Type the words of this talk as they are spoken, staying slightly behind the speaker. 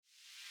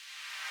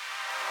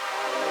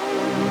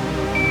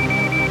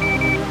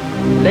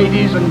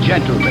Ladies and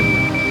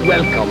gentlemen,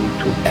 welcome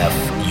to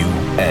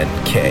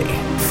F-U-N-K.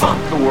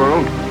 Funk the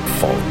world.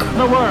 Folk.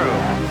 The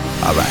world.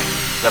 All right.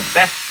 The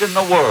best in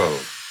the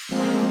world.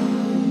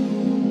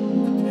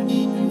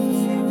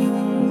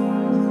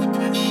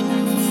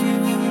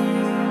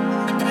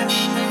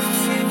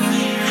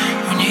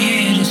 When you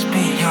hear this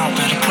beat, y'all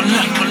better pull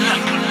up, pull up,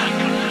 pull up.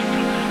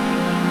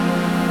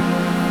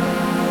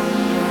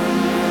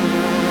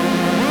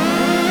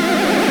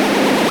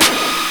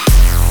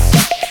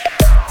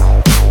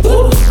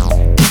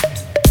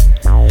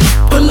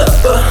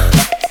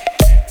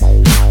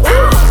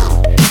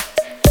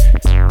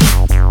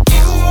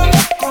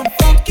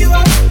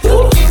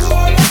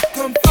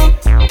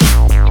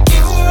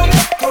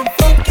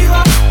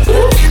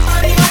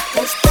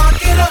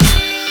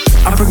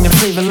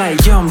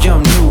 Like yum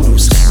yum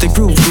noodles, the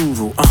groove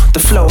guru, the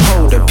flow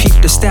holder, peep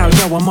the style,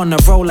 yo, I'm on a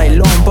roll like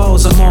long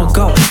balls, I'm on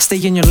go, stay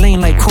in your lane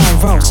like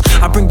cornrows,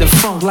 I bring the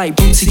funk like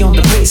Bootsy on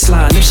the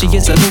baseline, if she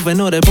isn't moving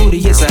or the booty,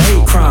 it's a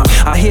hate crime,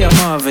 I hear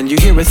Marvin, you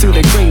hear it through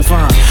the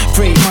grapevine,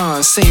 great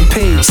minds, same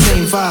page,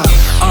 same vibe,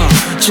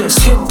 just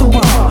hit the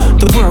wall,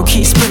 the world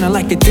keeps spinning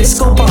like a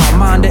disco ball,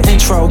 mind the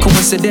intro,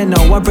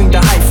 coincidental, I bring the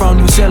hype from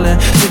New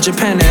Zealand to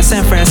Japan and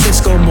San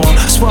Francisco more,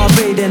 suave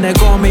than a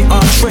gourmet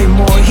entree,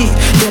 more heat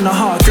than a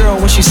hot girl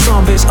when she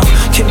sunbits,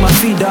 kick my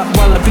feet up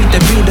while I beat the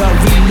beat up,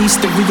 release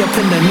the re-up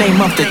in the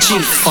name of the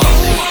G-Funk.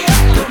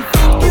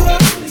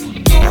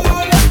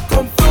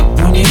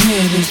 When you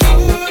hear this,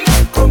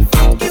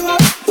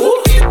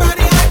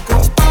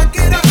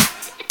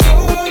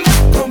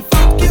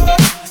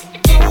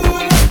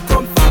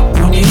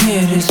 when you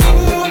hear this,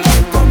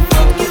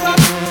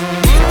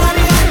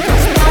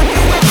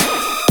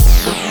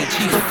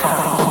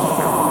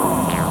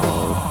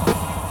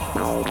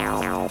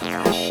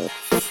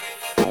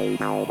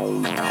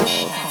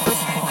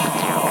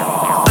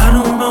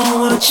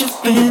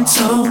 you've been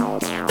told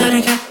that I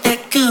got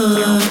that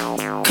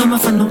good, coming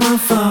from the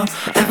 1-4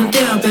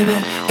 Avondale, baby,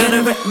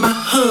 gotta rep my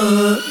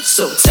hood.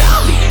 So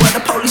tell me, what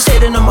the police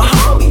saying on my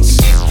homies?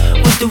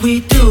 What do we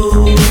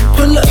do?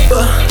 Pull up,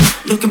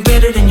 looking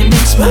better than your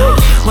next man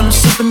when I'm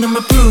sipping on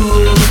my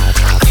brew.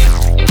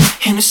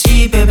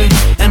 Hennessy, baby,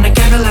 and I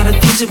got a lot of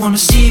things they wanna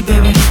see,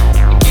 baby.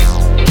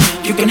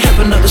 You can have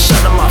another shot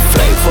of my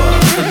flavor,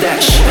 but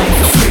that shit ain't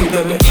for free,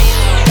 baby.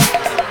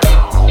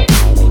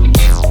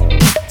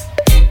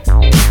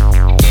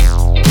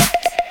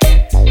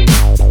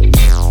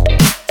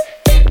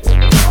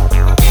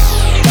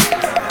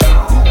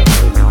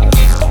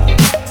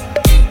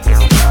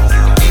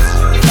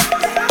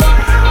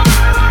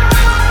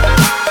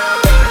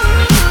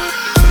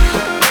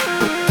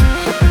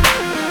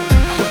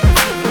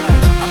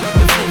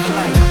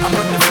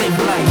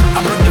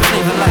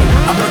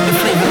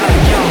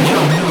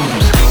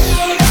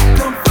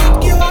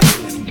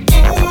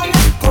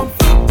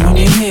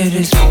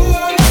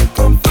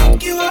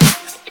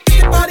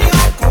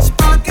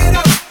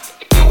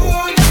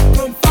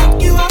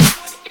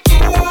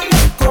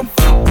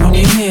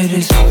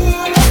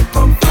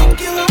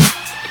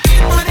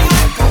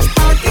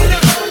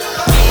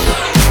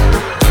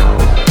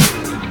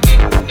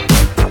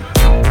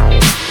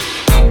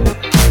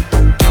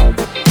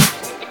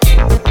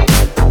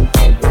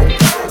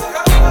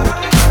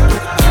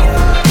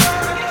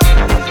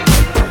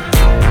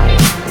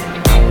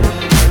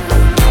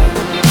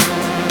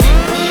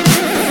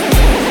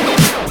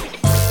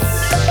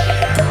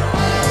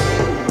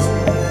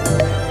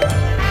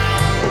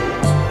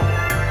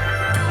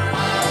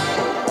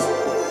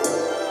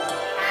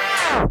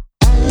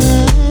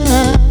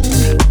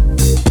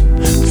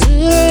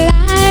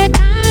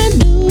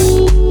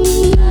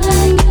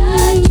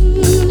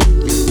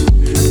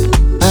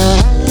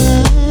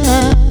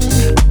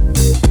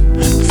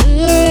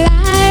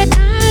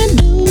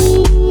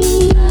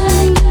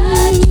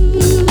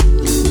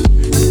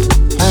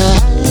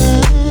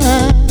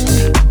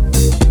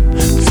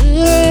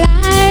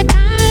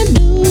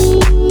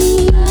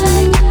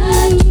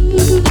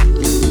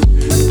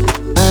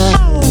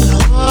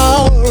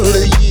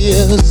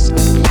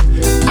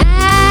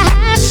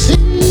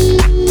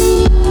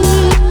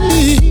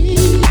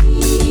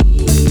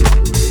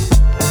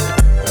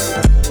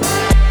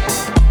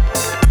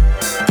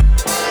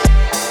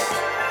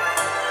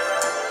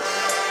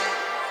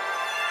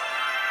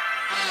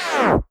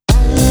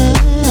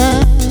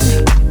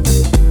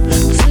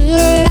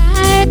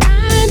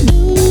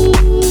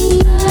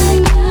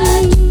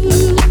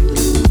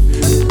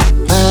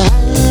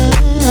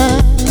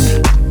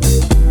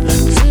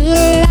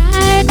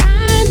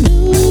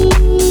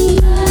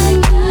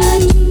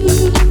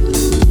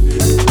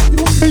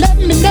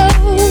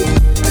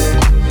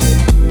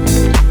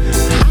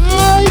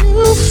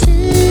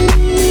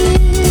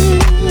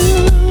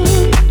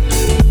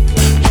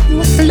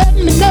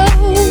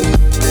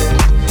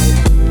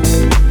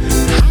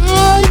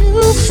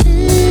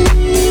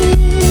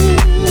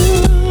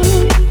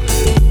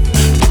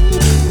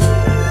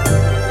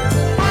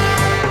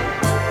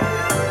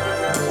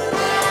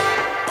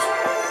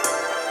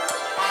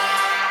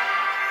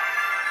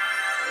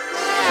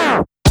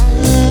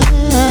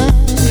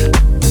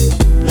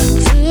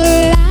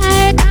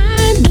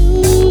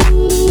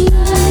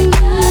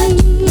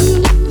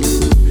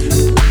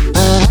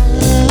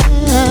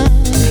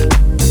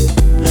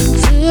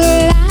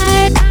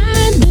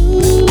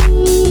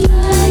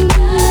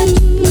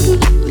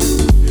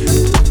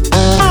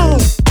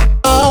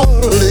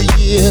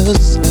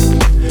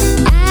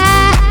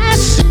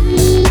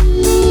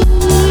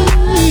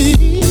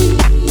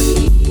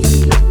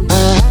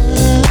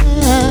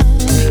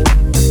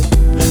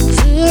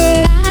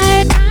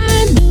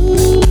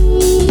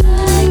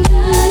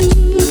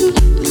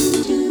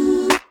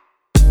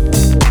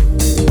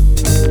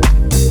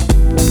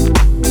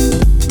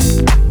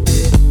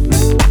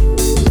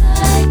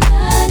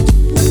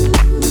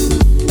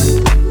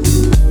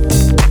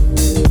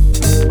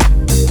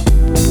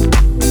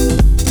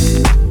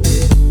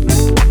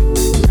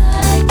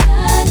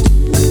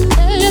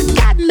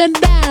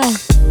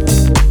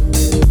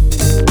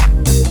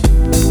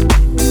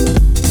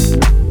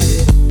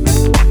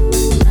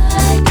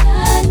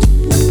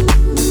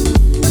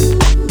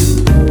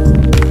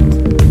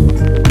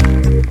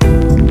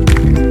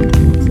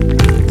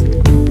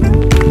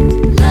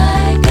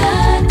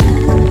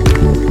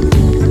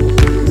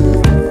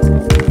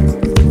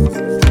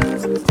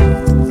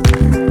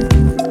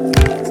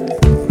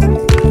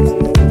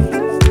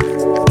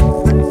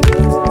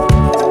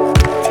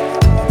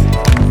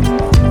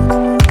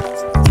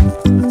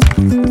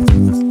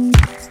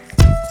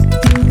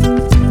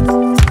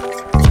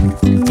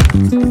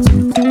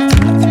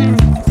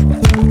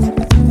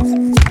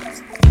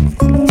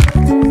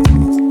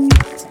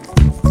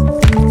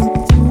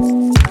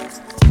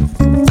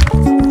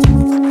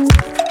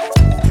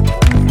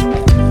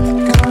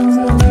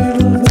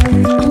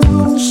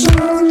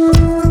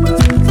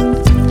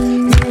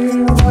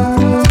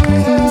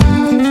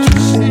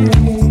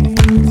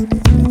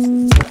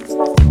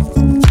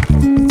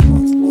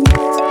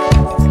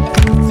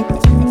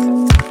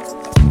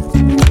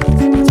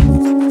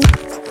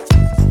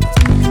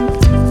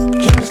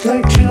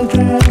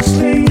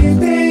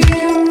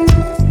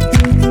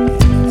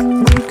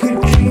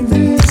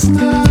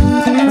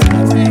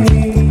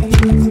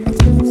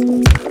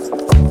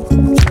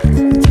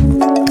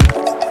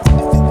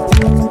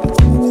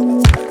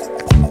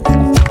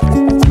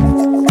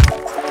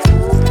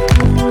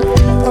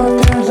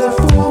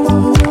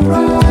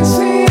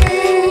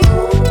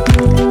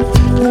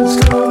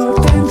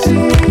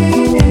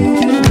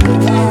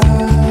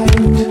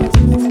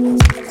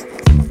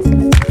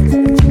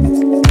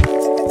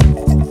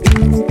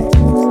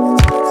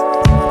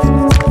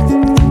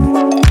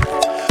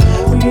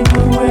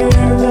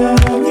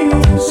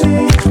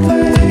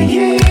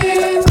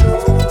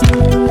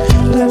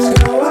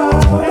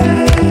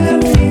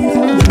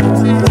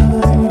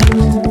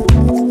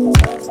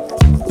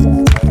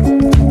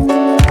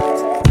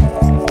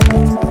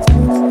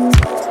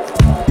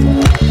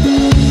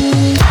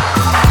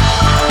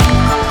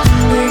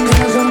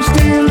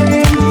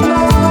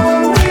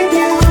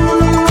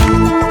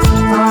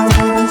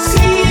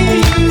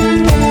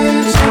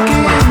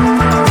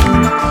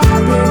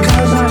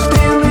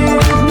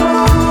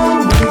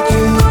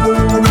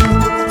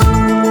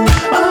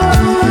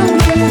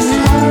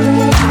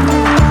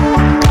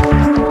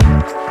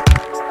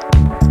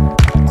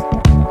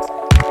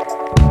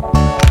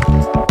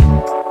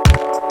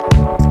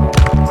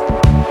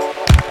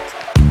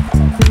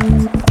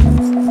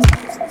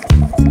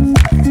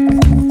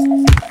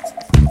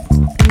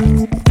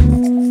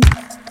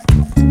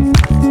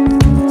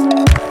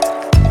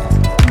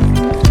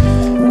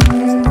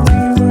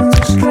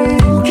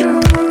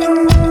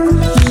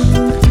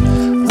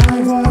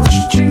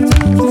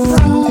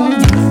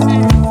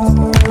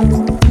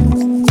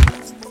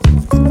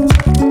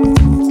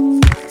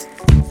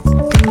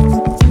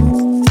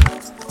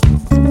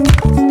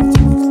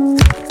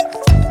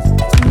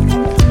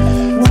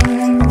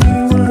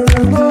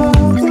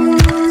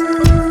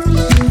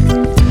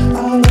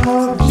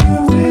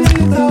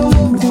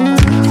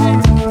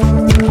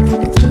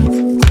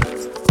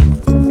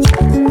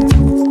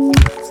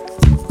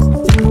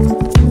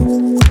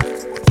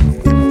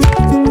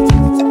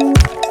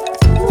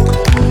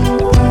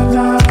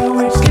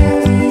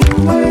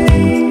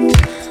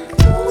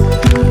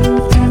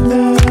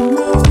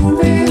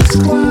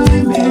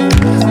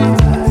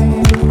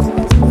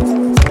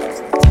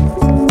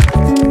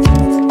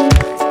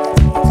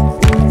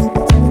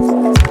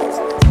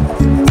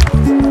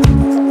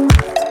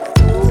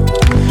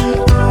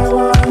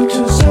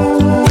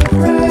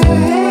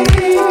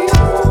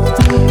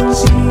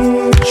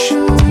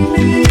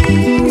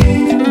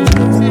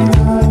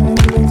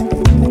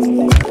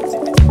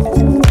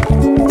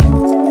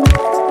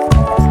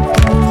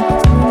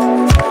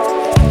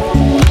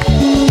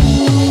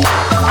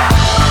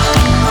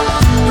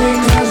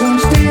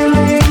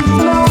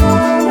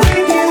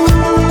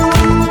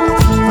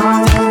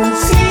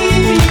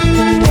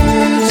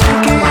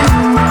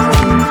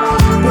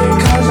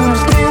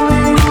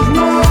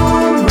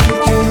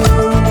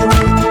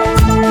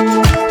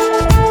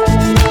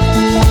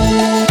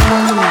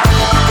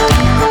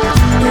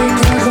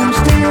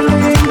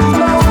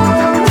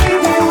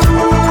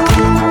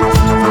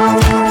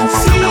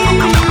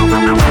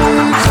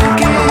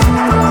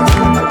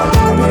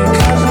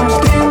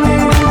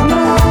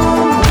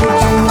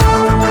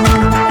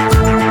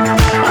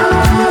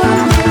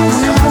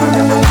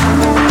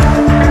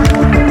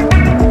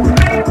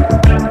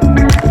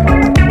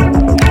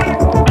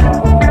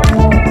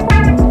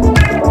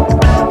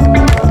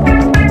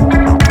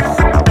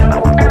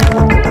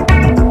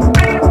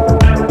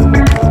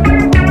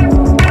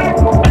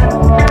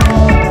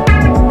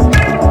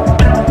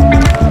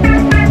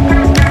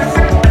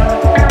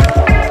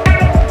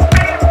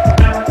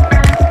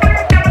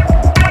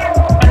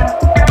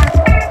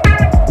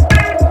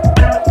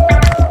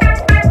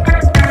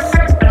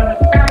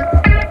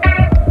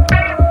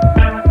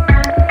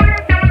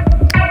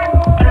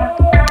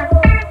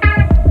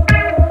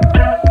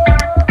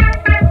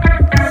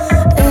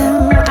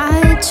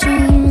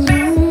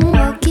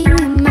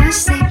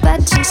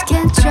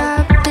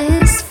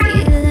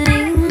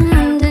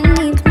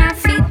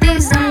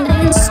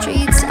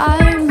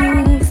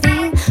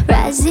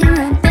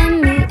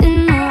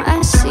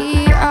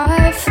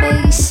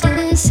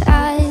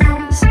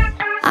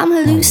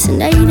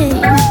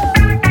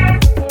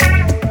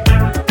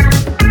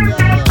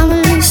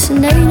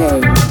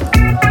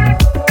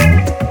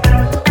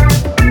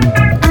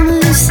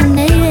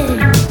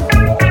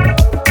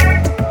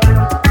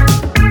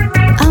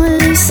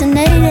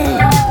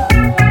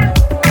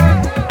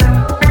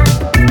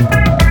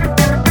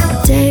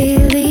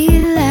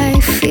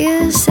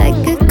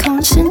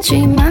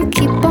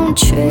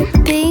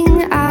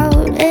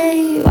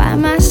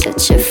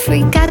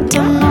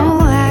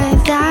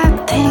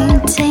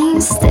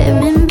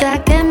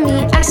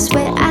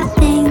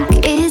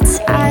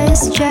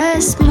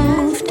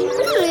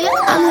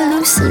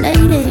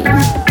 hallucinating.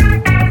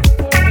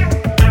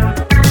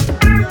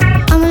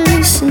 I'm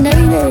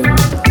hallucinating.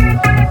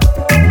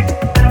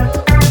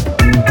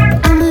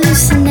 I'm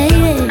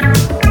hallucinating.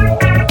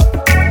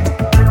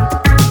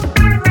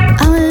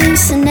 I'm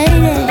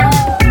hallucinating.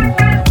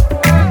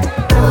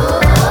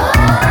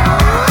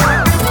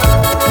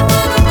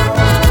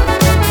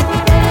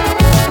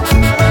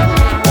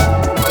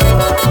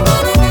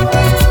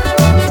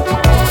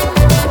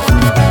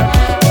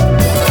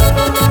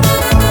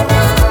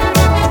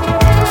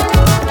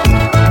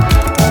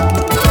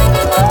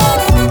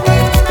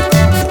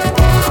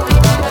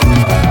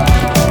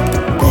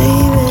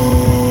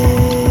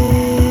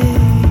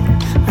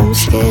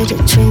 To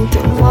drink the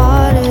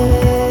water,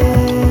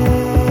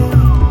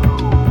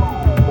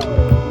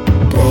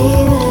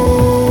 baby.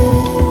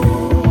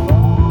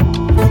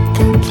 I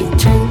think you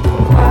drink the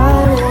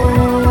water.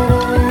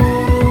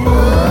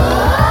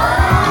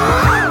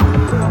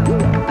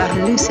 A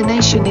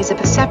hallucination is a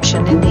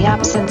perception in the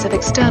absence of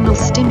external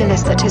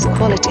stimulus that has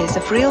qualities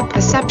of real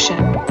perception.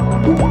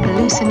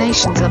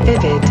 Hallucinations are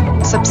vivid,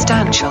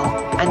 substantial,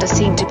 and are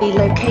seen to be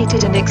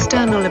located in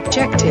external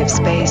objective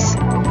space.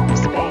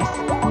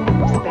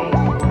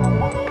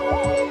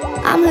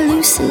 I'm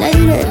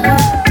hallucinating.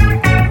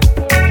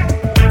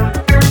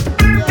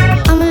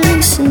 I'm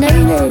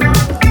hallucinating.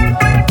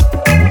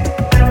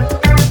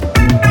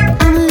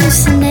 I'm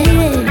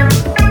hallucinating.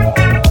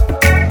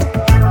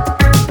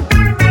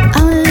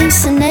 I'm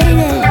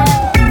hallucinating.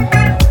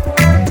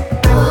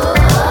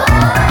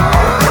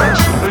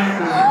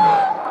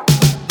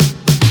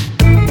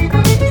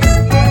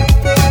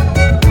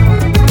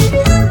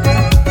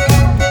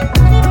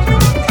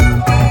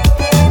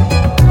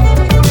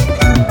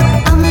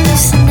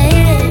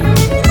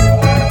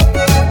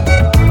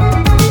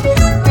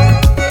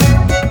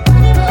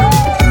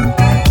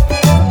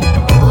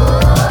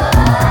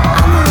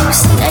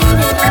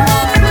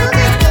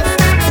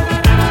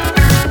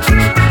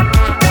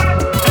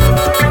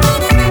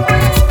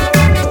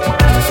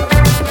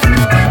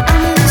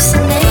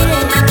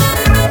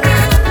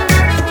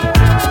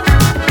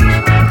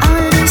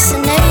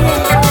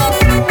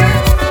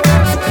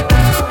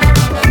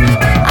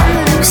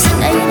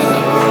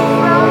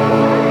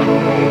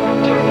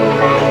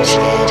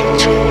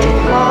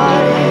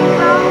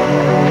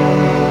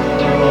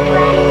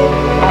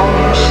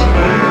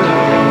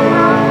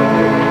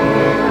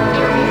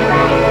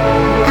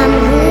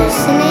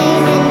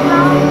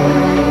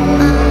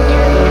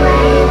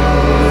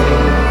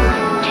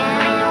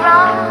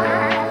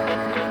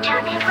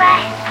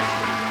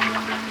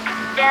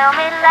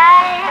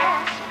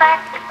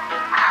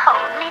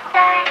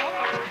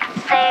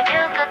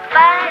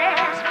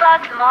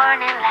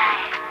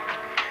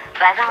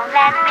 But don't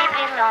let me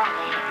be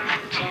lonely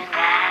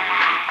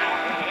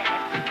tonight.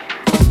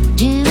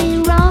 Do me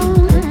wrong,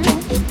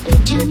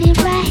 do me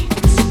right.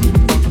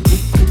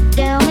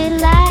 Tell me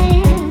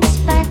lies,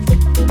 but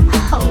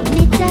hold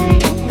me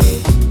tight.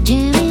 Do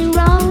me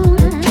wrong,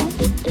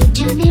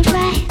 do me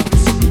right.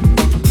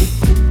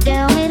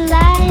 Tell me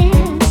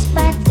lies,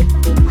 but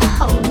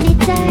hold me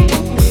tight.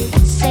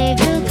 Save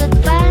your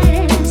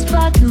goodbyes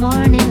for the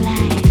morning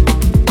light.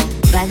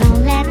 But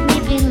don't let me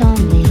be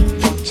lonely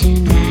tonight.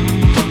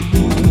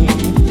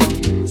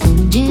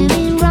 Do me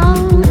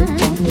wrong,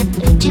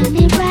 do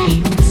me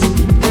right.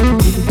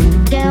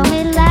 Tell me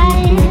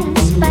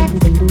lies, but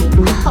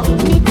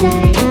hold me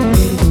tight.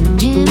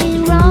 Do me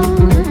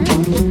wrong,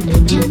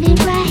 do me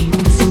right.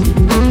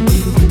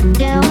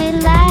 Tell me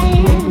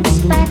lies,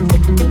 but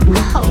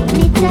hold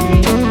me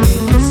tight.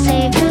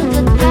 Save your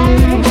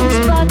goodbyes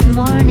for the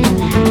morning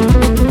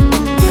light.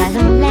 But don't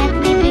let me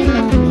be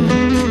lonely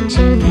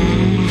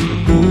tonight.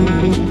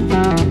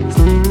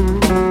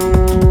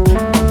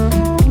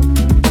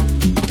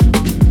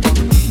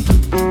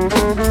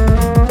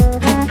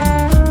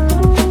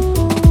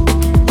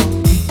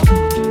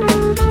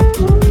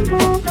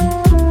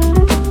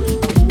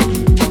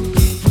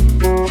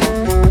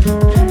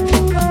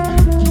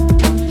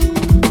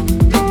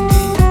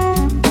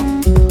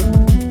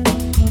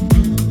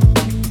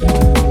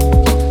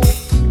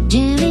 Do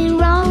me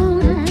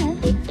wrong,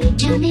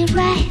 do me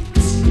right.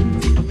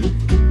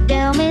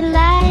 Tell me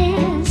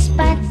lies,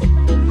 but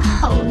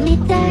hold me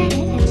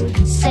tight.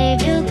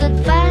 Save your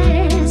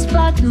goodbyes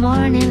for the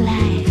morning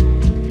light.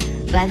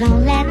 But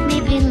don't let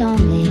me be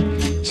lonely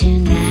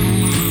tonight.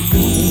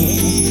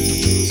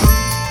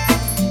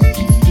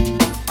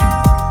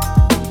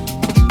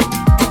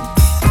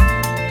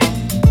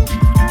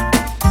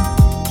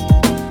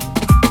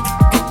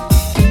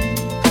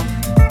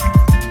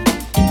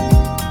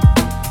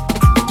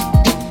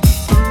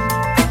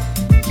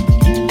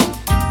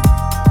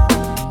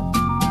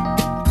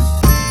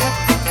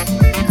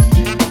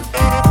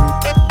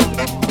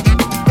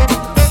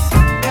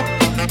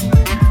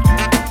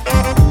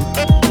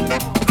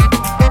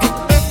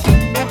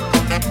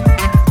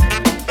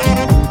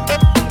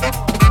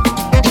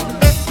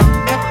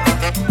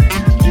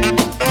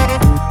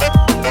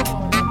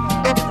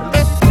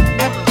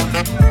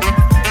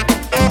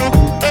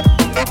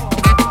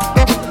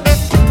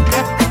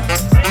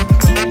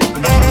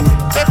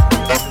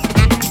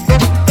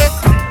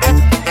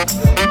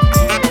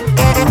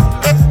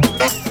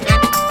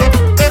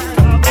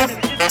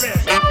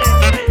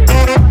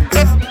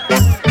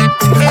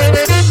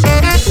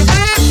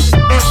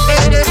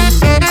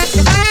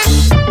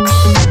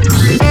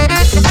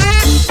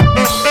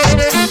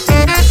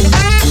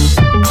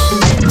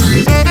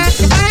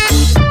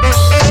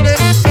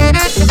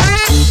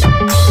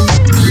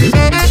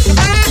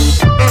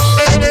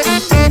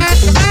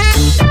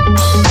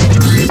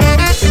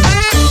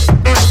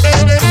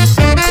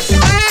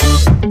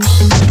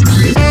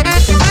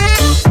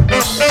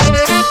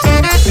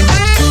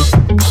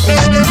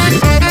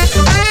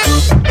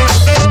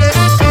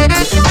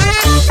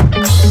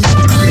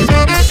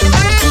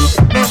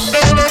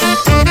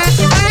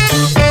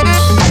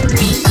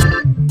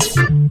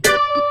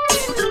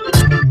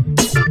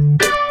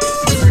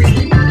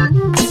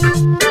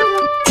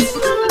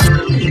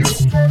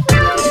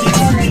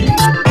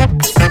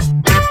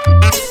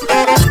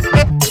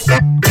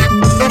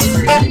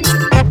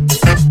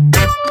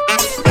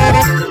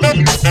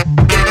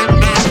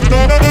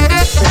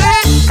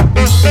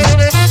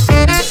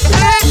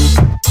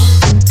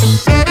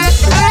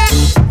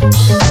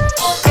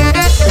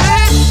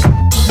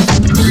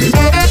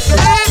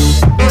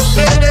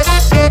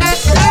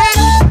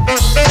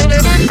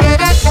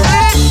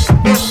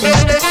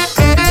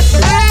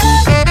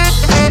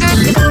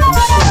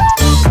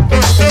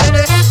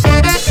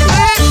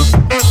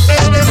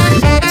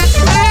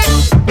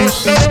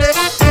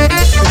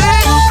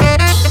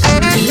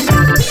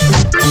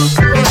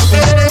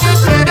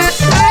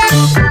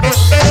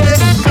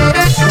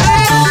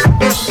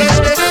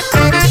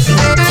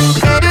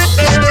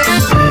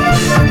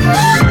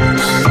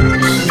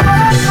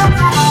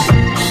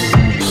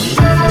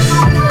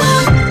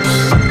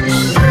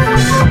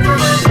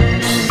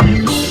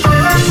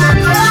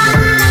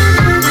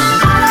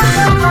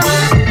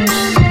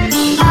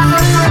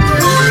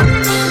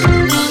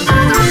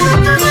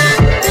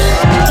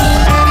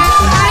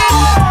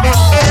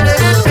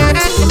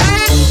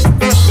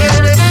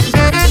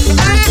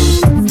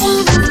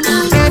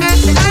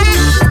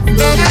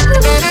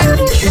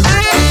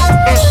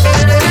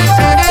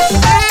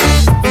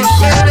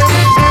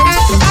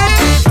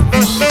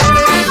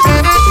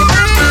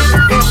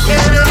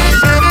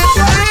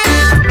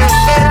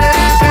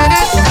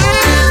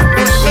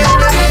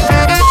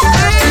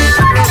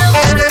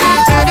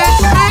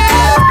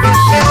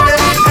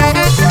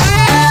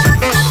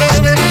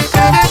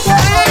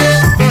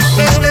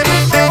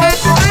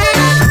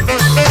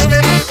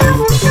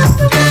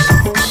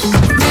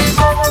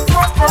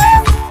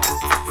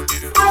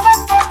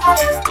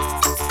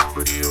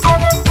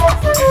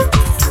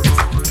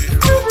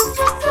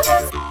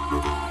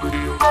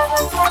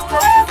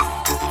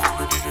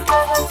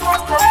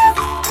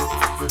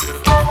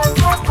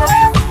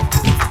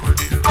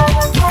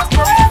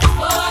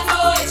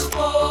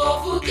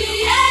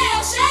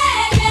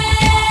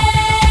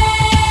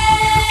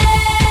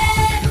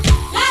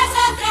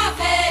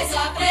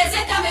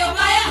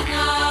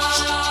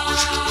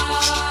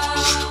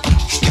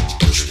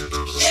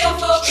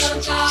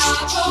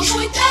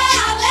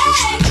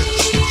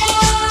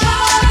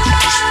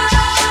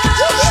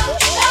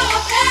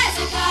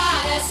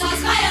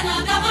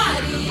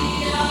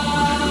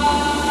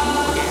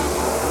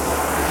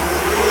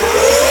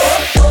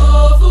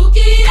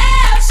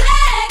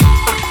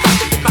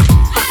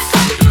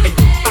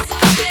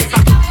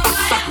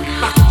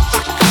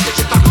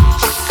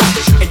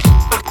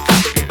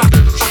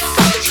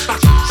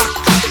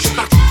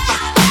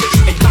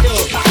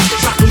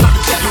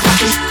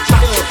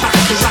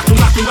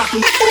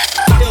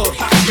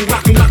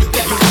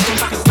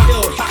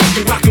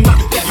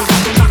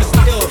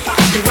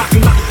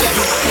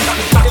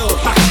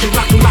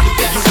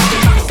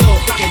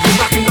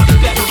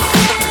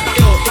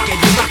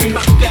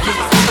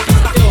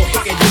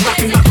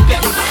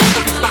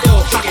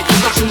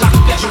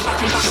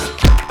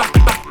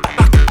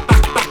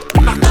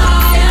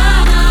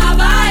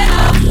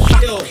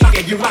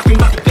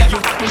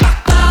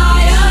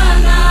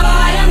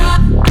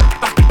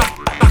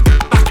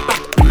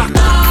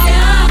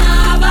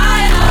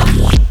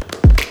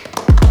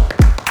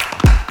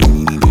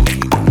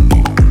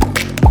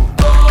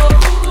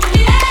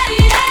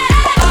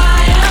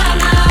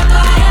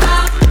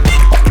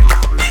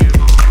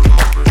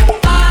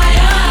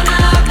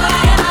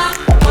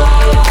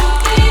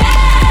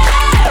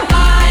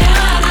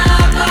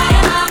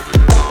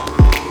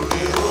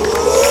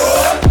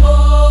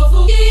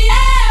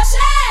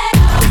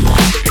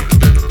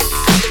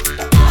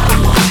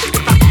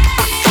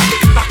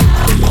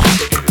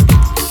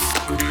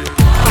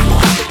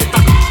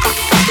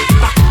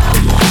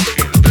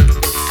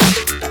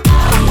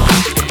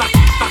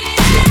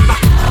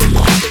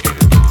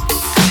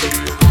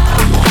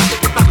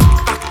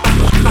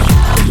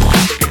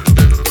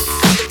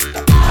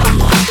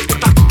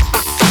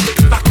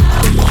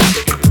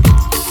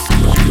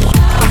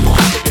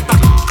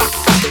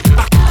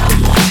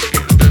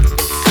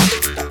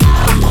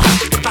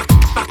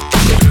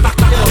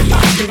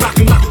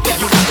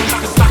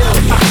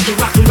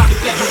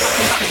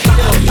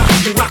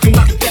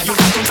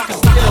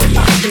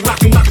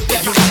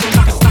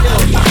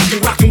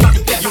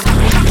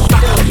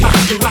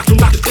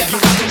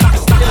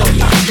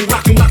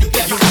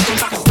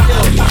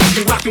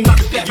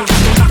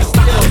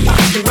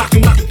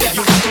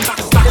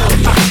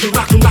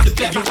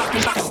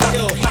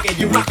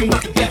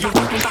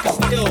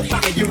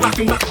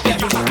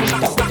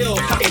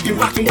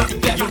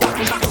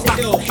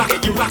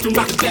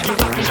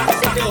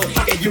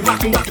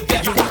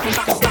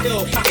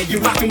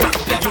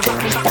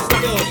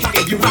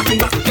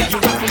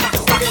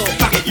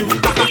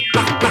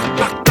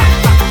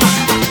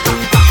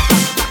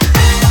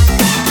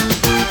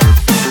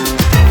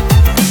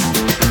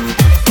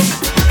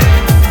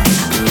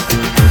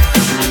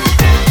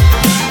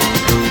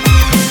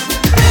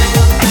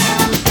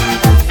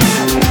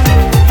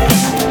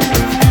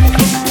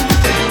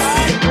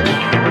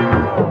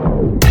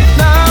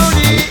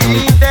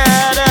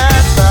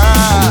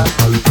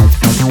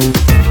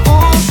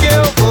 O que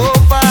eu vou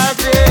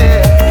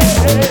fazer?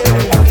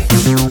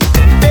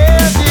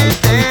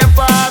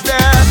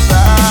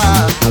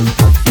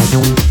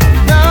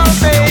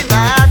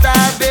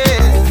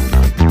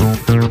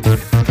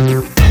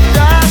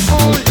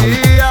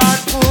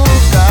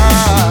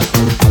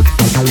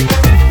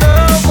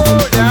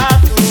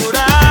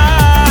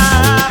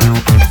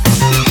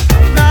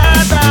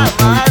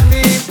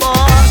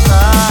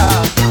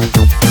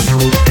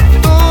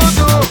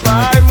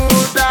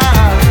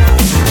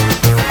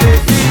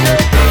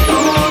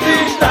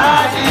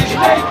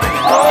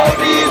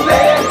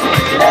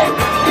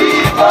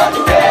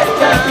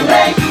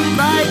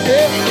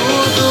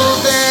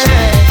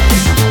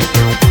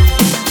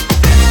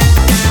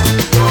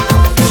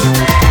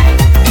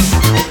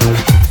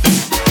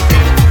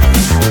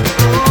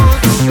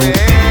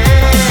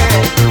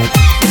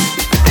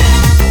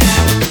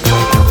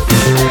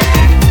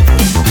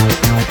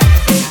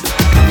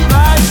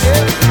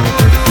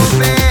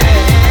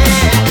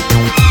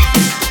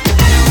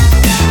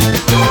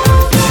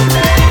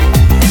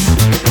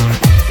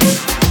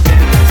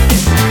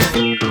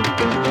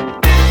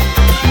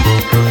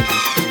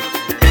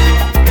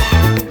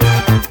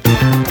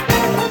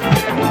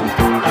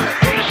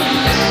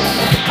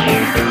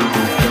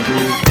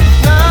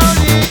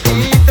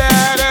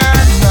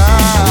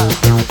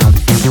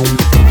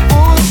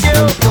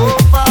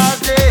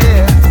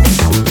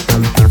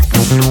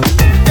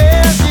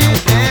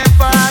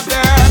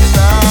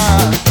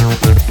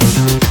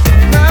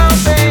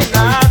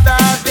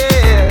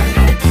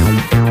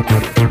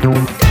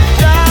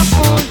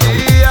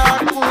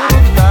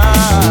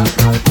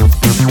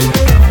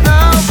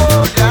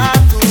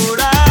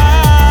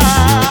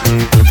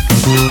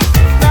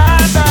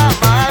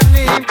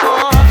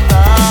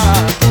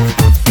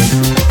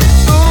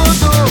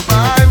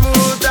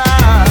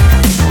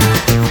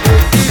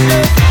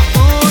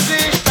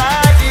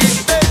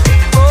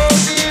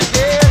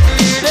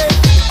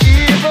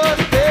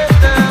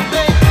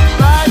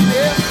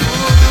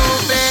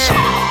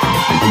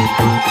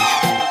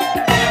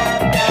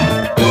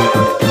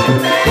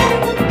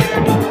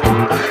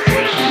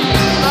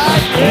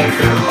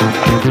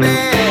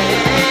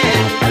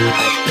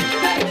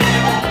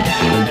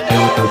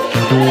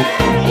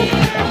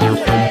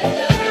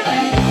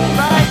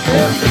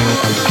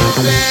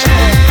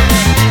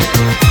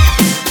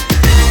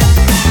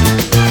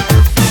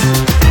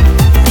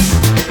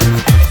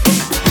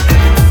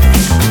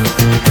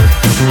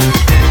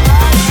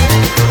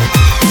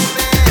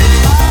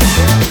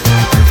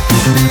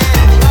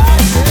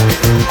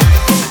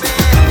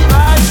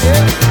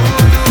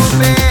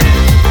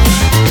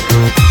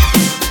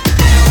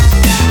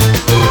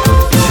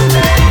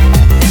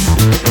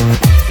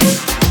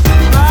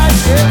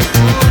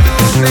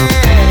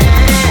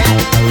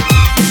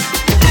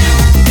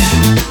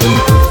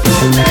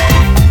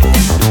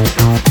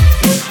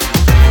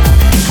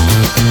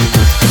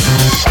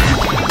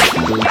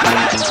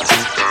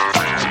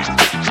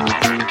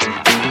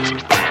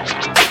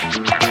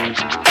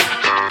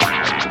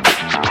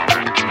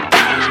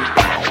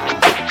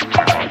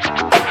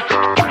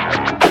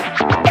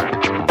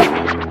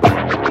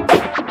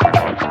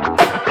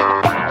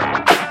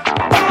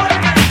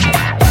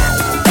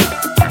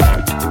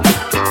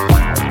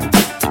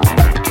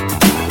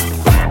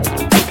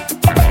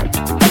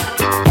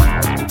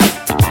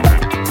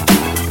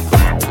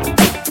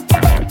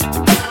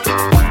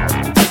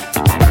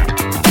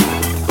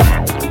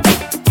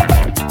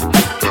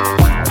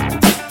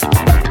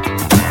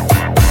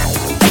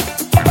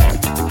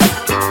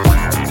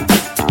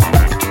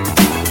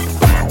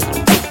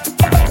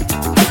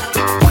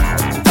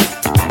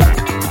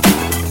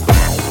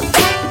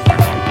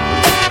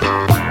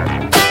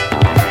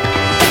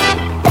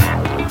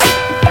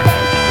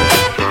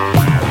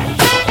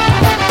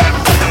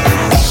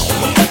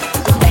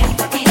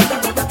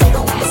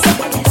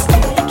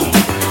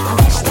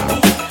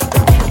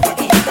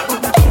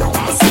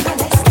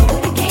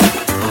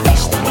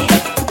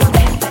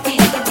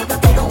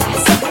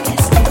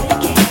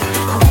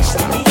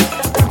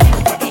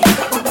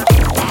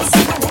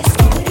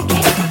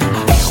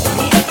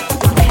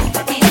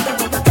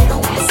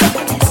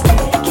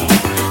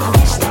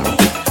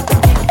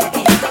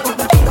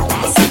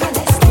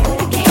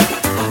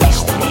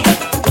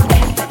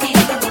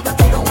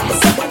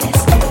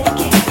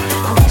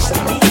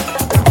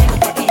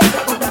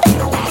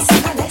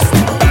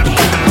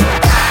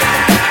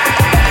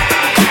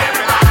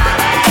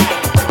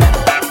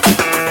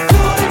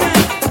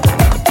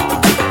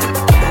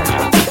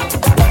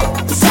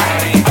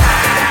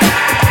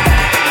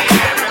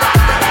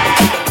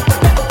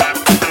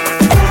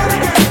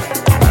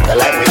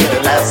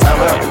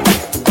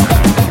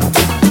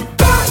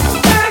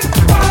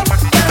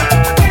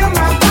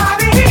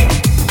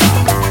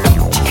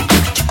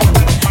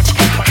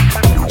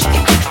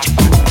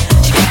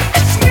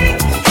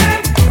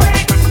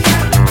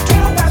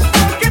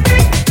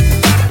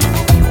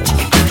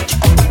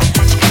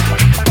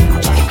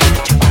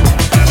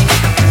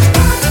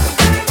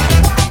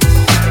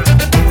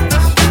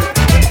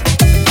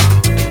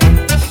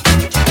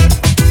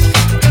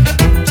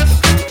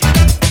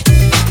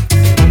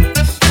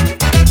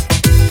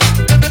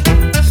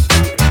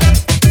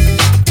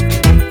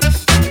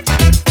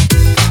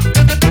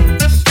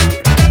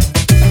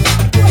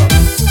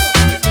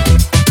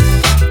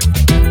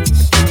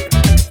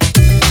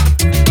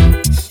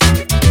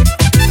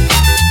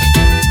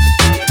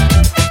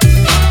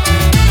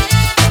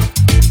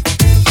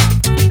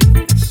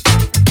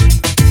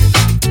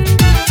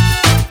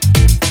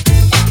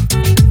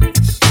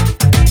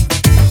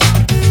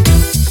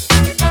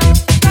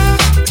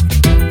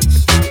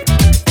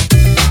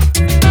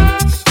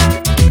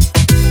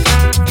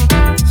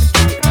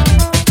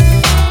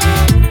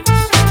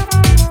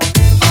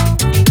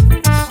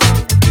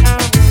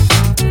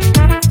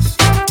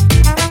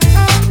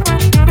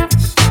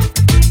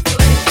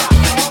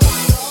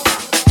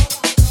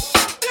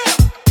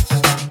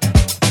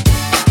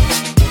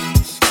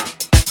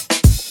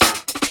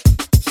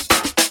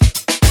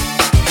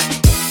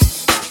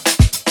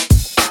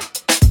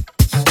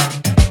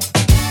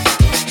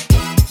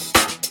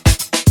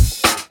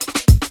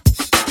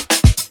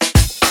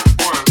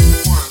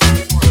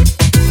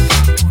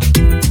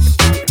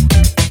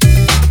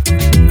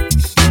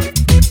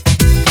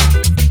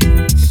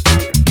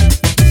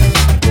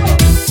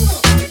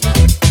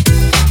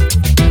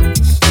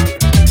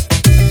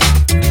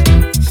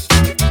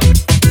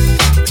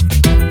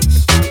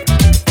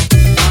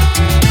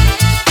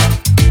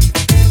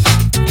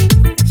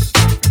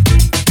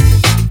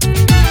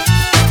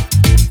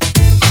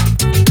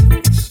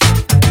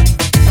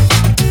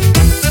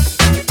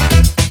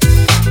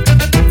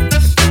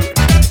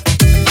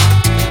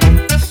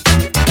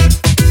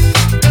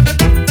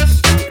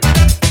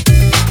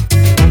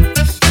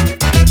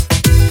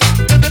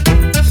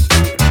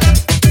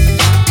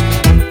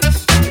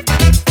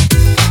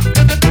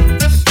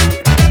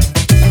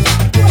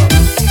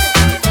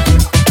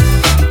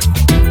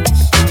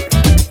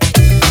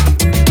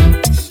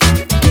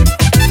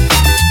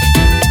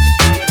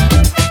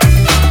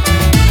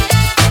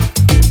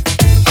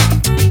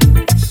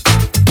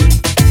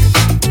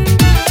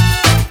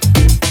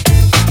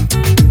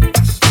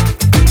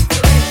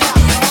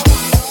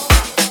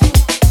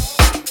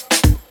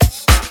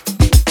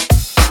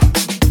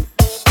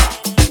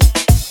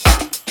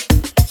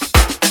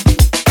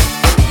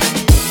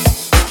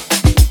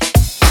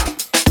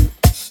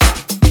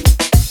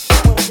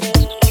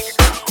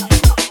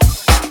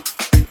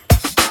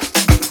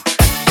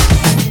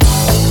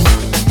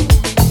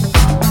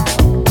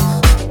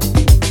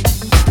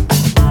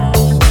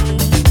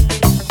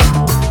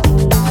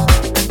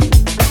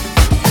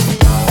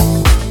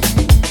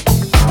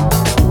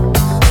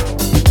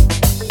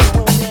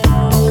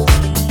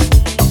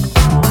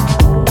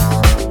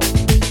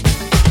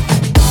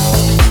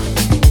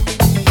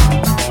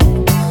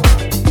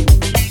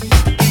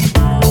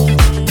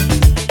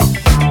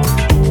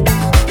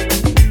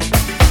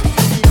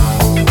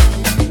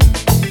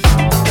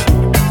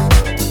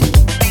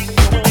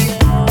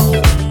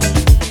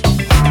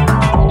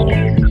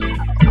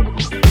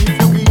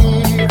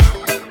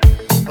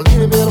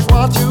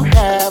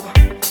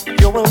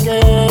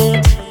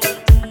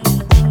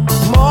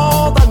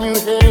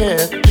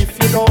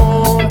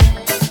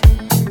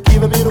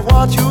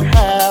 what you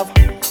have,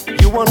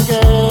 you won't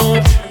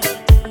get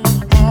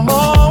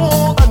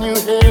more than you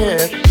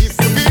had. If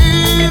you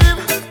give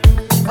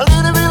a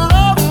little bit of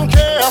love and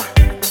care,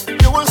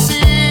 you will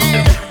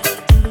see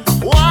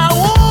why I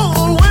will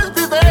always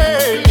be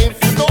there.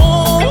 If you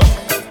don't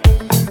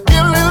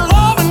give a little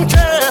love and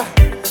care,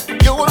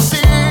 you will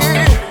see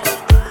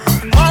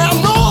I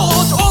am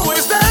not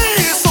always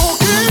there. So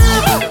give.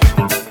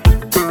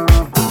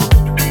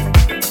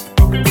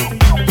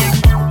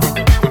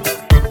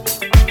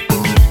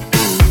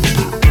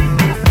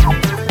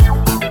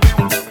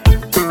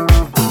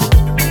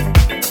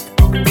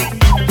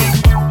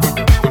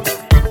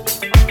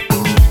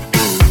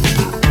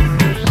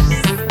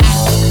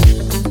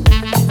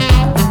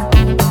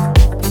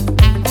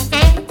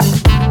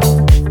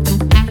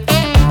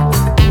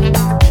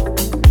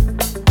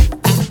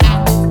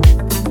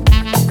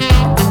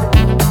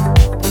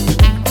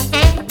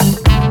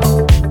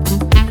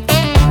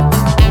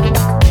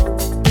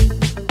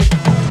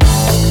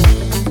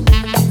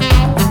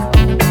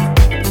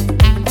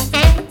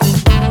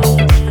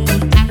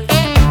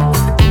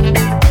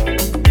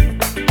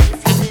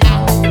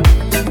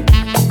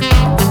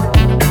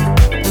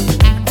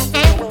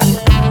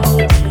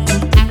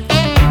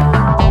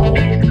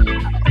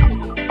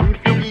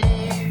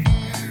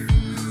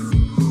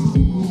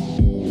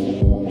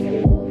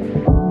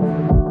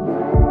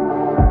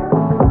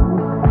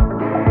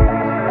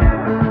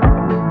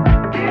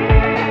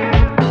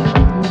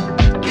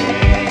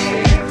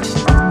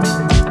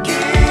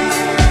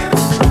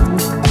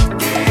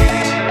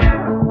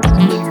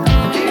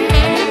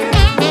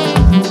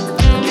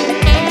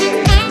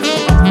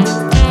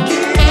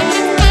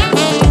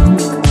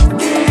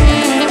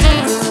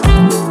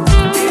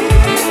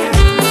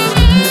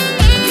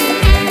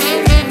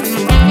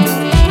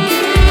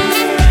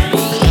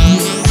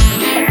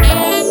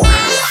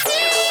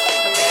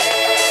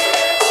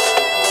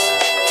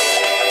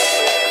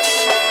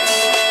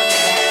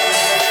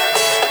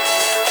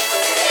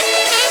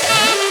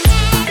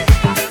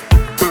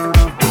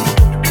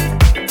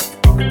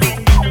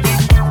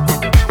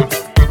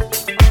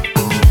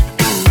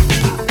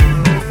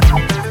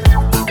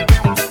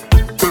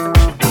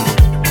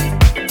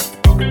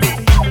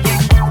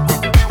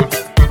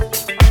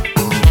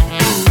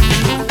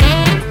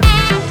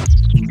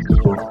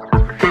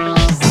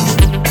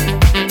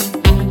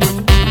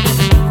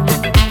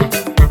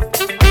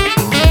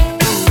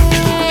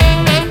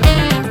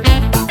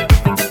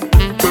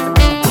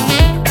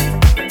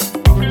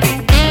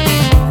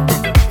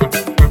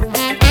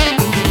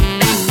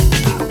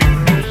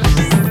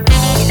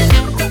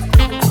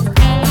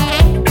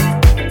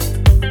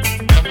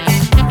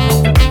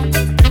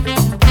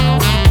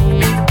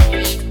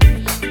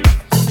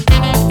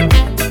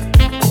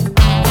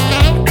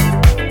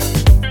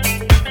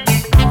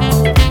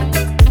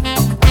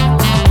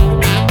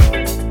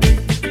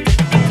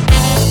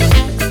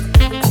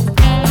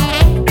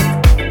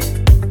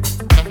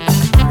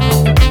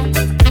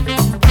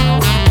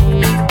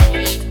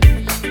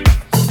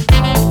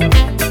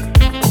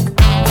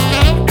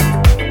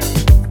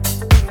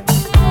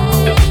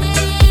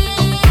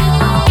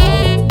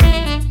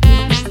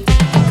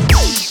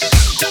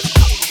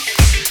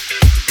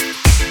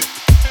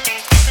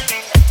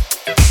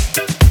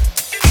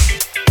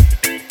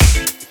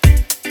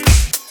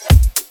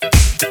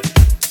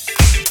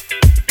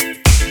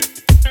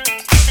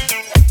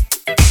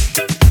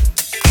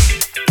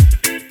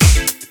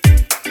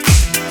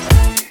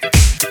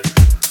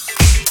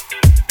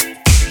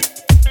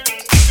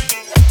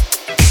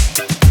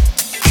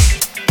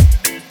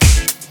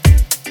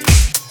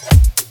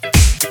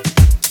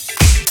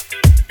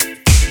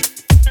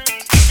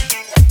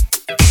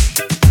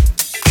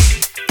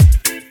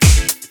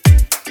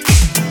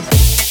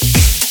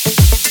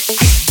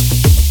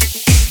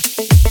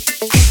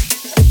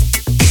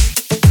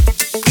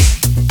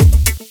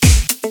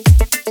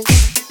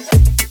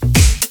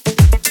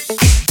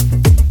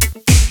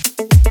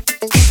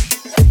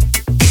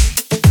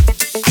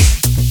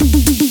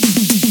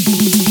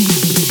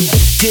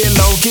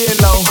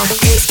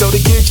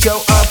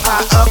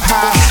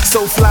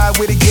 So fly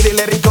with it, get it,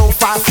 let it go,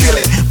 fire, feel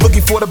it.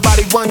 Boogie for the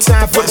body, one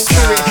time for the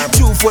spirit.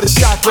 Two for the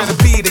chakra, the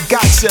beat, it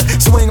gotcha.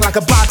 Swing like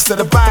a boxer,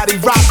 the body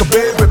rocker,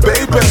 baby,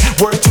 baby.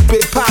 Word to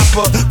Big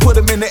Papa, put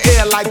him in the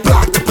air like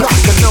block the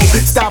blocker. No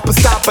stopper,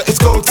 stopper, it's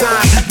go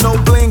time. No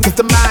blink if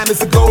the mind is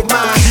a gold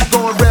mine.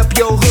 Go and rep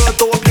your hood,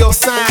 throw up your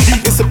sign.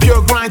 It's a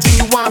pure grind,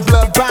 genuine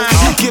blood bind.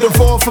 Get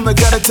involved from the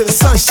gutter to the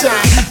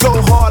sunshine. Go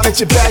hard, let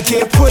your back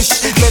get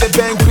push. Let it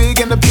bang big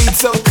and the beat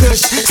so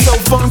cush. So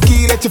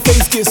funky that your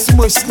face gets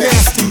smushed,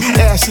 nasty.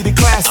 Ashy to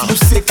classy, you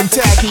sick and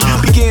tacky.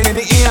 Begin and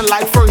the end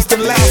like first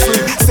and lastly.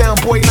 Sound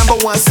boy number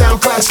one,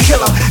 sound class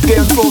killer.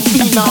 Dance floor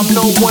phenom,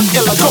 no one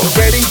iller. Go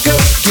ready, go,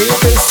 get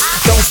this.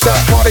 Don't stop,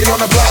 party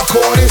on the block,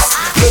 chorus.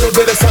 Little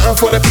bit of something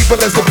for the people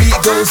as the beat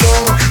goes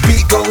on.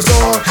 Beat goes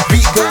on,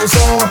 beat goes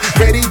on.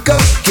 Ready, go,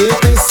 get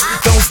this.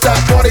 Don't stop,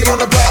 party on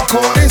the block,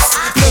 chorus.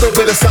 Little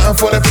bit of something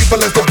for the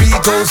people as the beat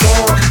goes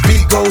on.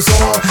 Beat goes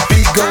on,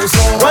 beat goes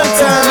on. One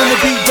time when the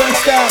beat don't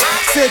stop.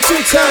 Said 2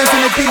 two times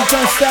and the beat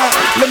don't stop.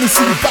 Let me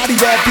see you body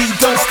that beat,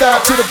 don't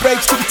stop. To the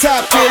breaks, to the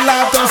top, get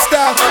live, don't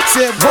stop.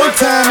 Said one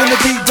time and the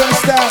beat don't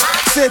stop.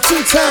 Said two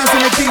times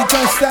and the beat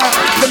don't stop.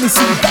 Let me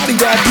see you body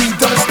that beat,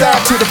 don't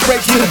stop. To the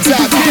breaks, to the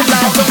top, get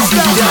live, don't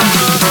stop.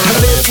 I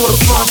live for the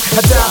funk,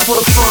 I die for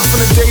the funk. From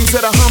the days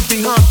of the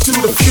Humpty Hump to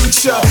the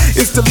future.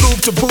 It's the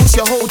loop to boost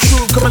your whole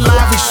troop. Come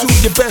alive and shoot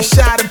your best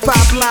shot and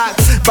pop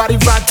locks.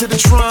 Body rock to the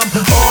drum,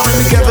 all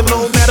in together,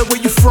 no matter where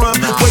you from.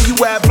 Where you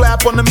at,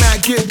 blap on the mat,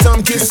 get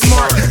dumb, get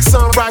smart.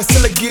 Sunrise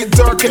till it get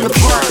dark in the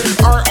park.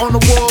 Art on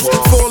the walls,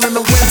 fall in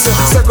the winter.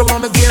 Circle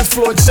on the dance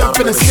floor, jump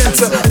in the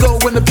center. Go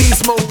in the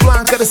beast mode,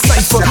 blind got a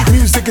cipher.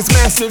 Music is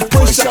massive,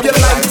 push up your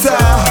lighter.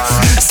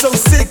 So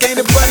sick, ain't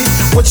it, buddy?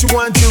 What you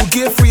wanna do?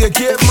 Get free or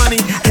get money.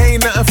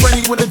 Ain't nothing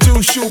funny when the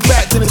dude shoot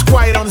back, then it's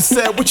quiet on the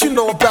set. What you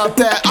know about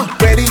that?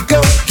 Ready,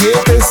 go, get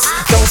this.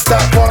 Don't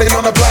stop, party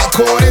on the block,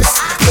 chorus.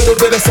 Little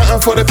bit of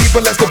something for the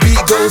people as the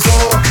beat goes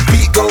on.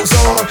 Beat goes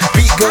on,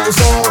 beat goes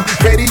on.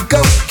 Ready,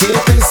 go, get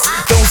this.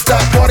 Don't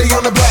stop, party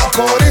on the block,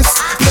 chorus.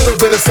 Little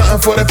bit of something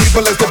for the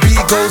people as the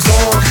beat goes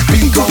on.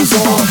 Beat goes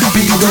on,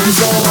 beat goes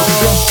on.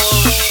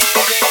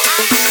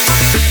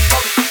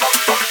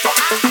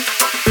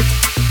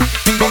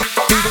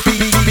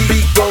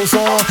 Beat goes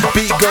on,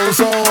 beat goes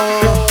on.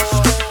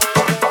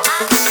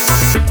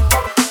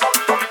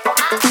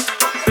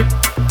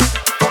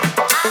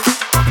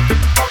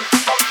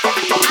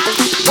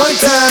 One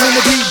time and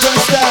the beat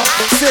don't stop.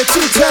 Said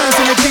two times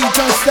and the beat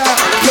don't stop.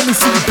 Let me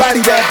see you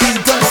body that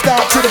beat don't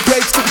stop. To the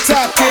breaks, to the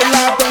top, get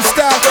live, don't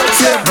stop.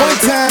 Said one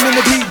time and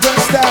the beat don't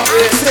stop.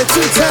 Said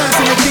two times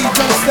and the beat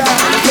don't stop.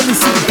 Let me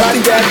see you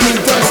body that beat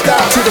don't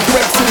stop. To the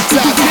breaks, to the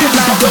top, get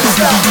live, don't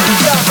stop.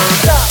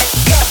 Stop.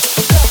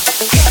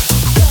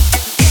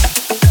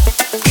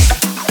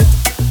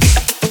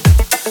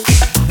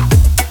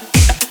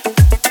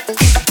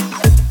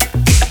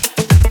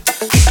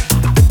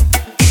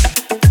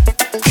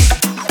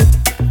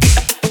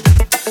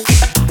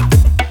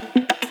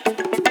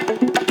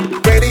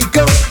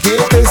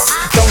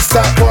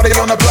 Stop, party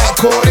on the block,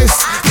 chorus.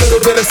 Little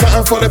bit of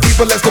something for the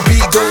people as the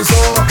beat goes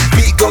on.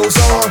 Beat goes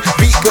on,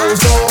 beat goes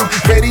on.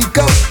 Ready,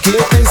 go,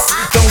 get this.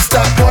 Don't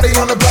stop, party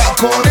on the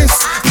block, chorus.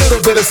 Little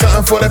bit of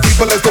something for the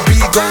people as the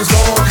beat goes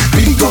on.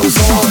 Beat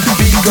goes on,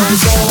 beat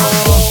goes on.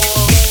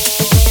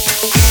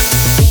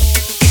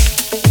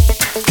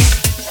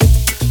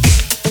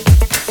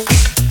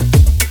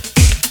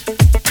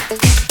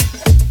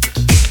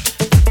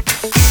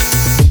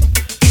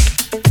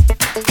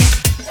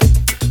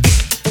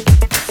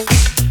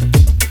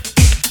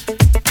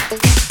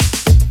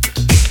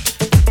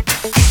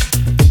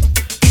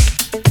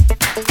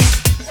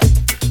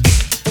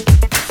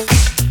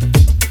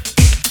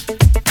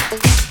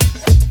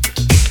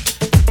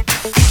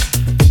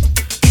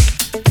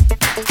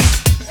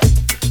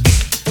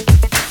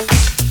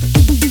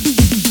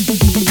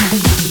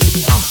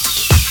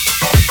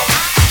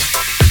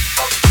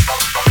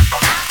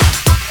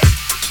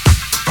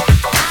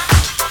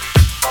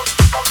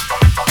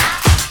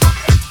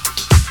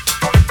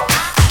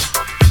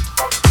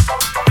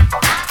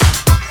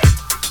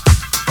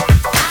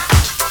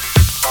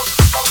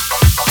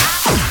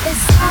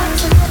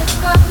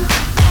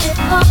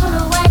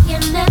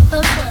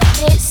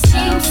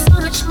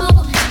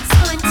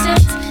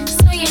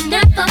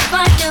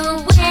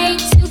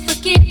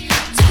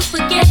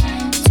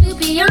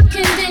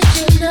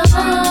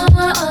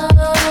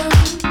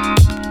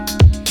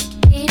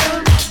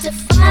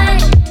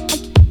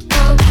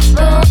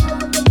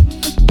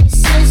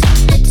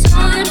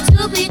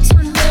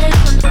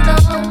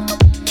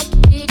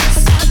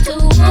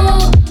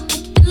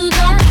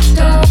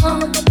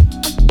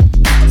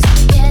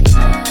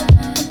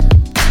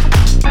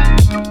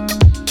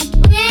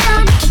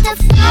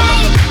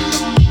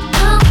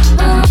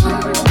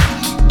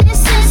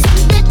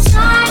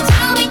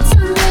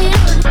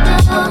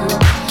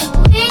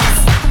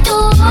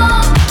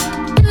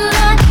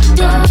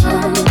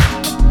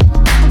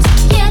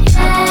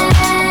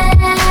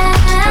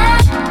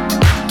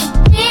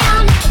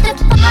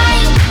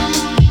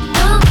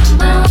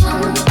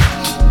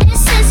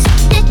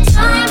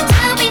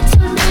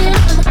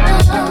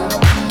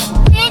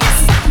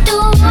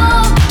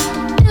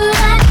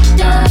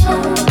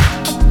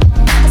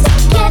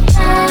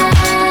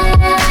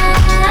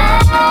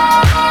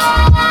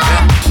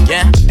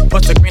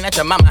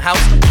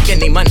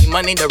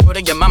 Money, the root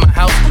of your mama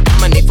house.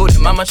 Mama need food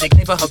and mama, she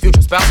clean for her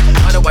future spouse.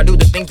 Why do I do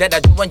the things that I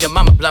do when your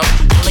mama blow?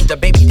 Calling the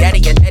baby daddy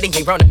and daddy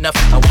ain't grown enough.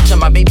 I watching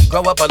my baby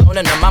grow up alone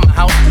in her mama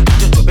house. I'm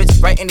just too busy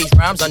writing these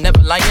rhymes. I'm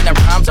never lying in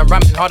rhymes. I'm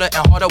rhyming harder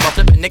and harder while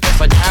flipping nickels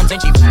for dimes.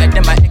 Ain't she better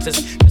than my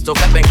exes? Pistol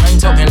flipping, gun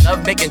toting,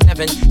 love making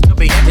heaven. Still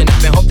be acting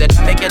up and hope that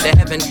I make it to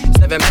heaven.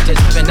 7 matches,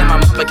 7, and my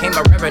mom became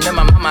a reverend. In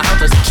my mama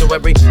house, a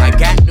sanctuary. I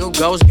got new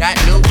goals, got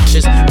new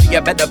wishes. Be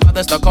a better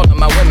father, start calling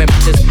my women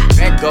bitches.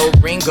 Red gold,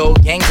 green gold,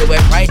 gang do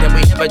it right, and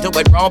we never do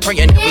it wrong.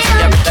 Praying that we see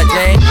that better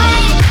day.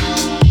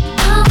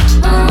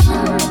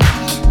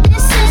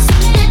 This is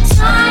the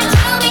time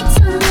to be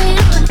tuned.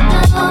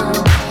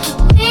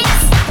 We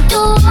just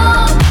do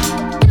all,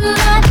 do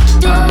that,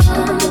 do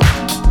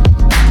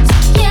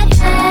together.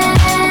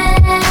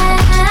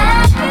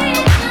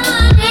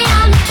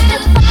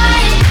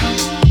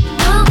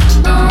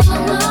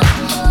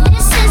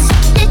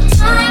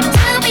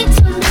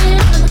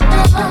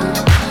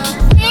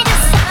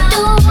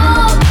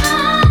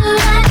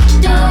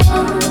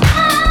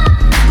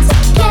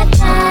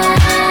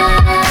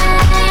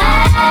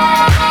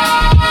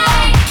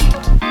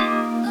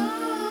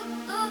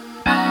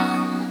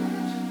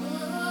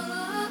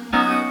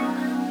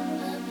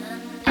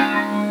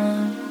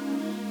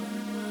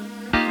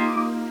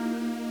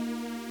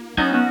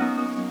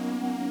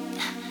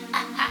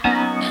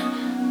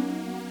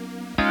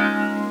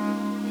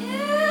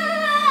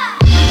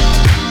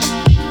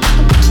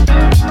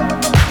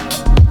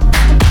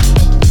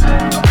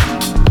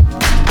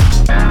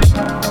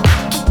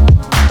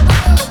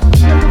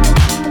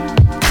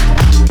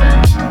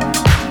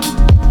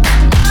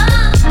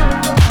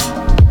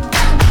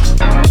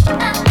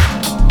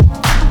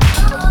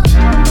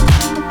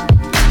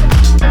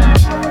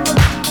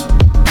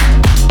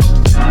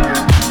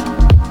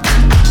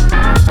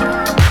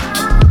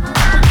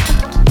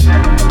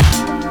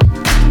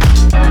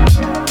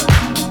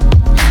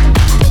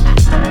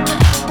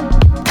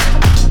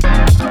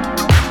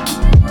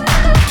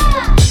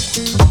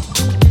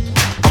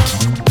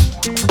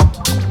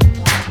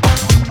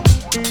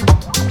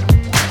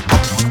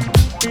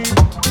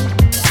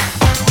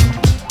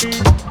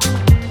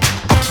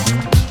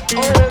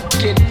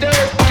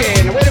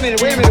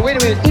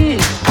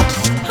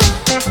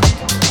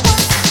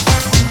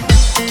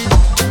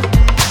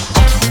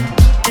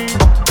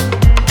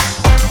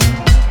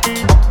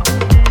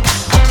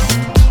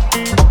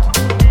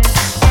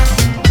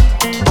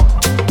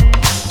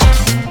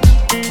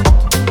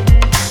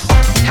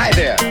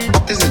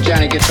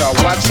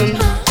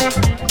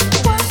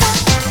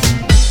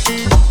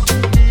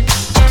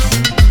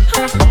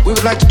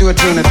 would like to do a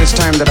tune at this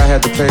time that I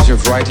had the pleasure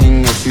of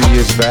writing a few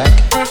years back.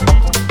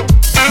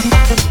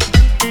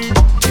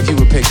 If you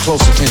would pay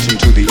close attention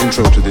to the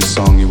intro to this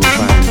song, you will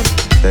find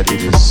that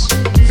it is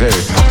very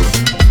popular.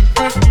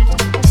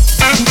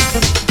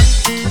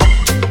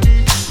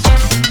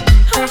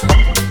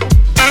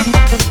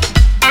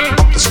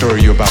 The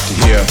story you're about to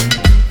hear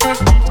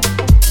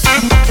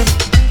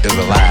is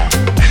a lie.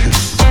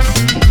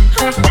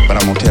 But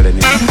I'm gonna tell it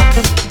anyway.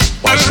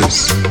 Watch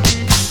this.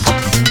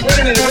 Wait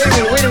a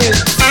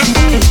minute.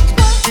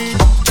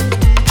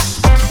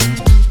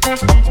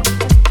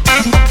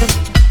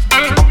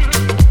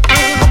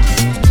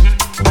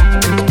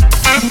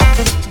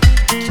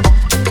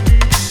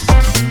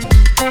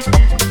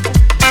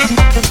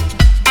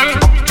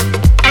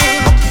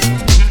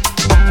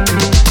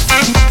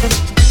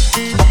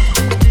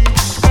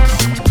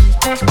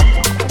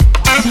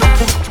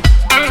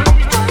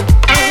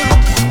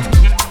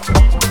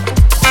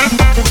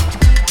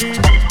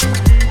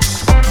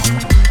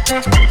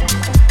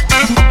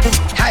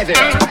 Hi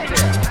there.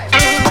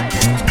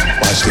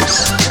 Watch this.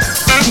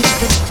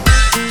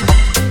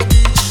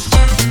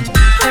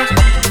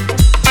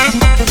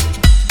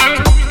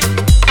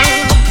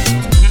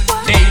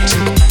 Date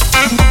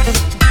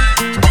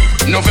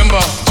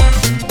November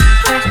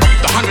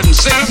the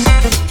 106th.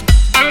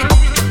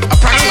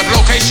 Approximate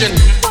location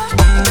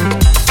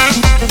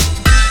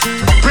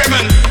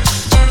Bremen.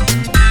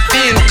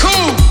 Being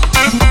cool.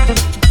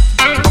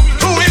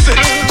 Who is it?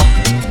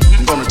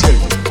 I'm gonna tell you.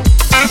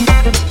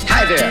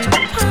 Hi there.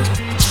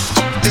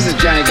 This is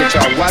Johnny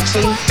Guitar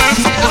Watson.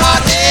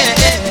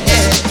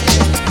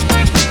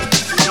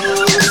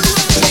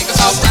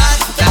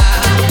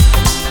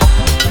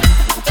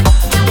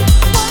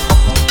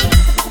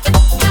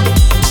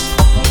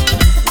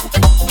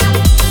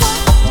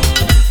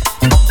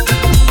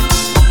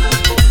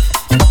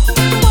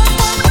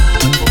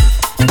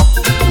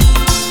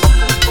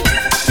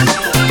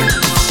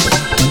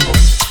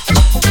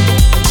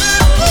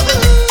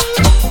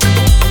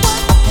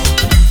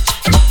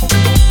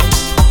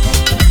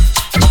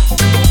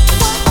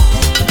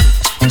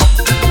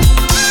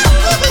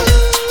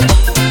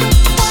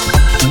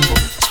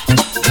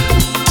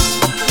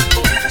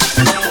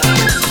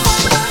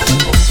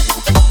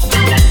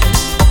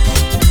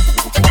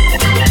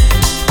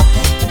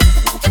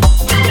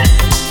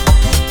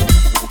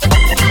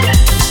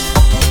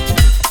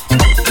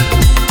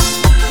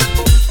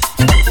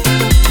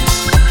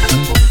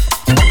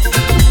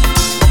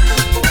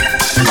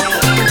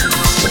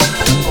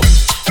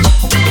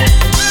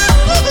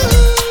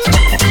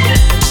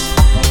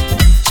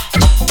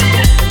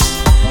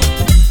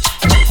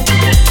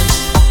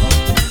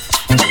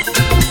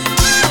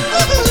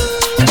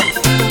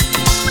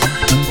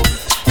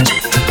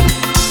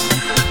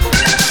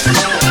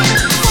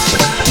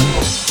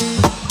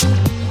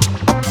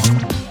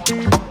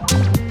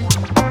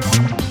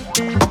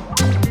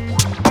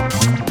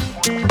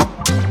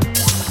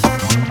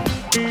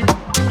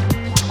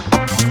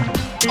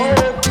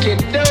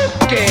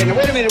 Okay, now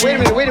wait a minute.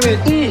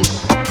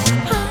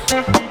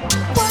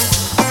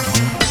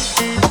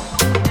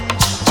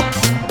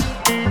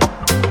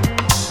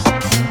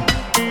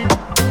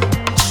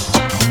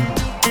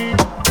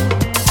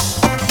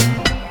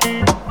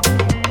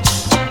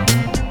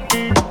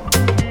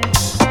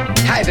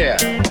 Hi there,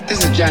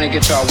 this is Johnny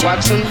Guitar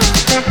Watson.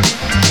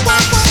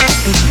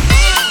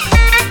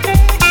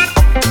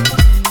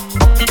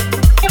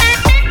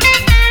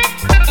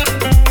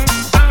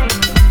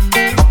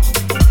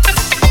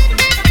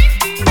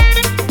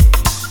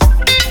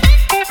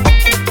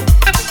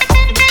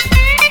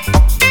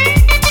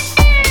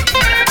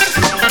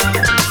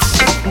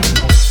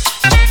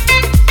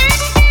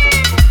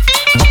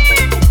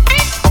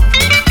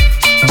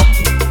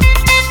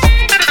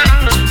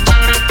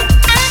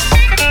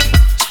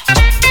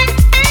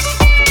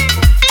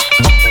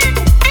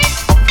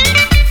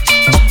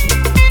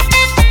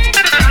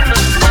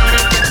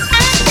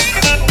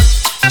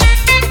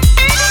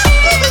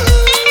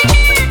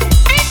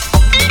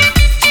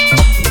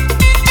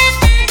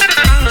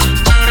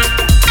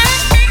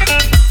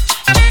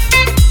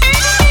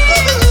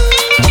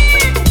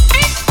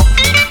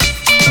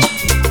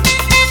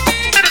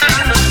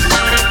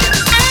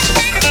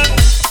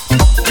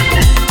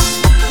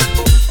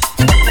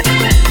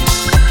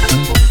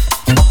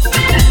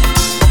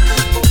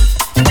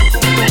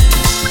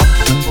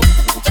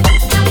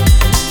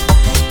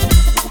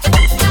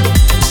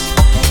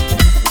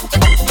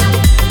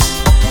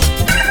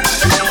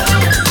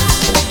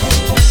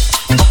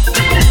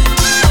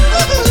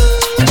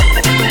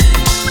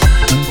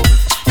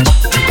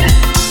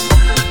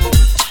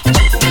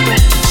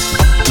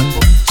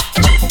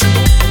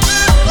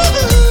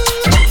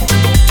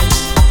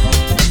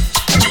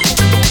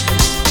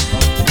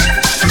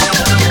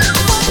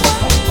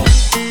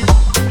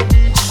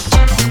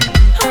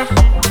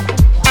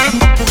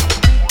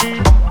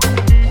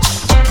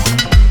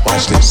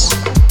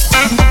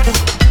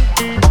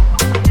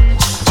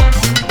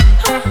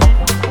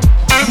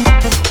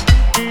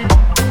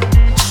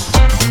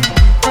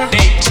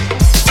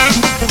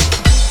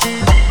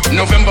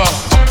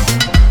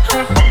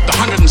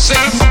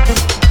 106.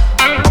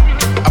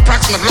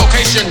 Approximate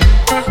location,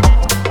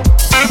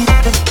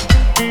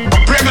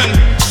 Bremen,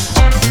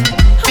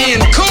 being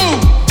cool.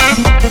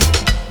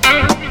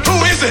 Who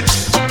is it?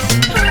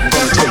 I'm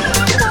gonna tell you.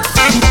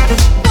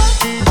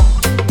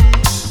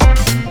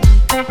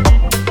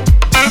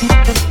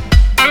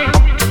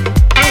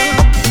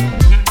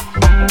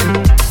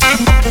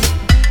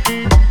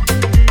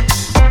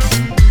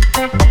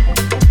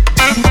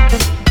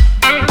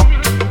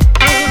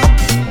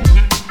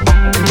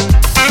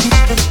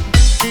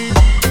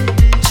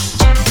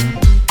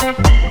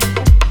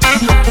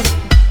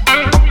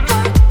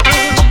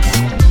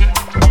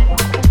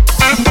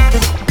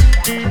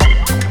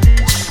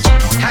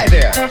 Hi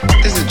there,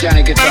 this is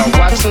Johnny Guitar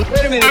Watson.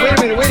 Wait a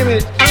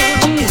minute.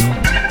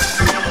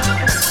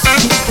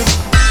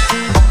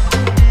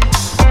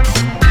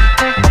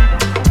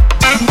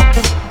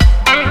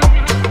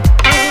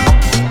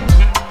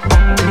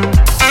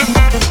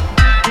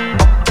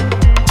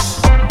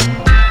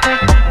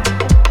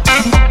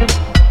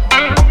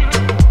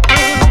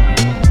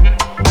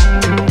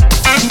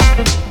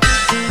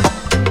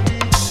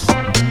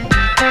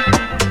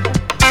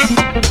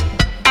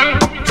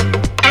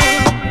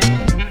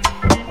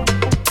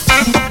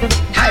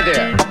 Hi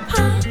there,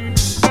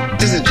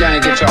 this is Johnny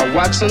Guitar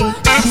Watson.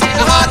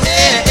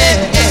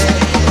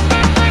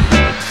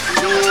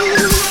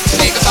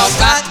 Make us all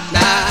start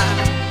now.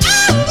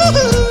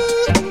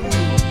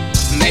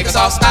 Make us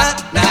all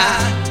start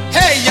now.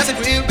 Hey, yes it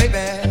will,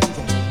 baby.